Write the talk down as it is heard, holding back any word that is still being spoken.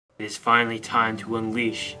It is finally time to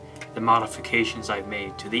unleash the modifications I've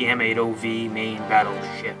made to the M80V main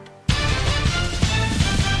battleship.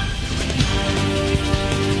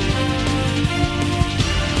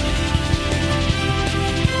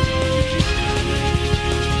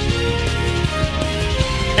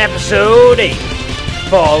 Episode 8,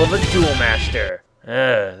 Fall of a Duel Master.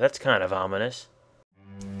 That's kind of ominous.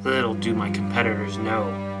 Little do my competitors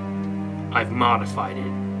know, I've modified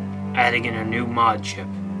it, adding in a new mod chip,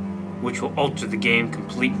 which will alter the game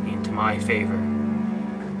completely into my favor.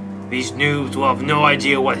 These noobs will have no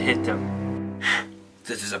idea what hit them.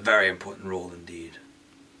 This is a very important role indeed.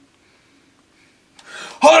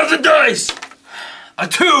 Heart of the dice! A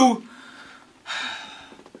 2!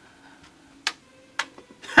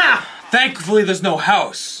 Ha! Thankfully there's no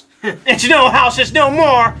house. It's no house, it's no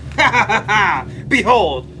more!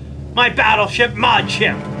 Behold, my battleship mod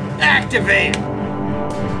chip. Activate!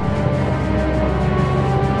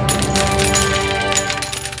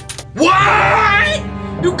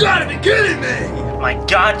 What? You gotta be kidding me! My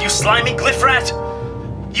god, you slimy glyph rat!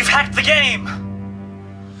 You've hacked the game!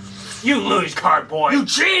 You lose, cardboard! You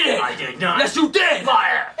cheated! I did not! Yes, you did!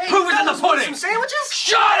 Liar! Hey, proof is in the pudding! Some sandwiches?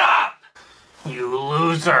 Shut up! You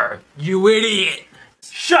loser! You idiot!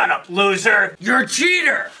 Shut up, loser! You're a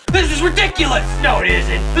cheater! This is ridiculous! No, it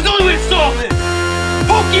isn't! There's only way to solve this!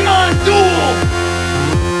 Pokemon Duel!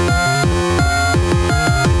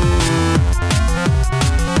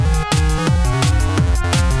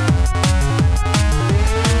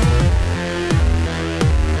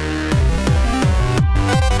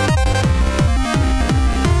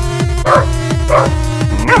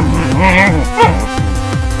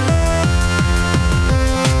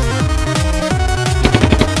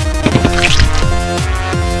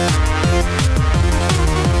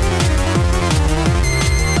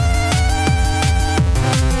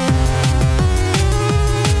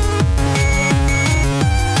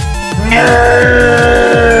 Nerd!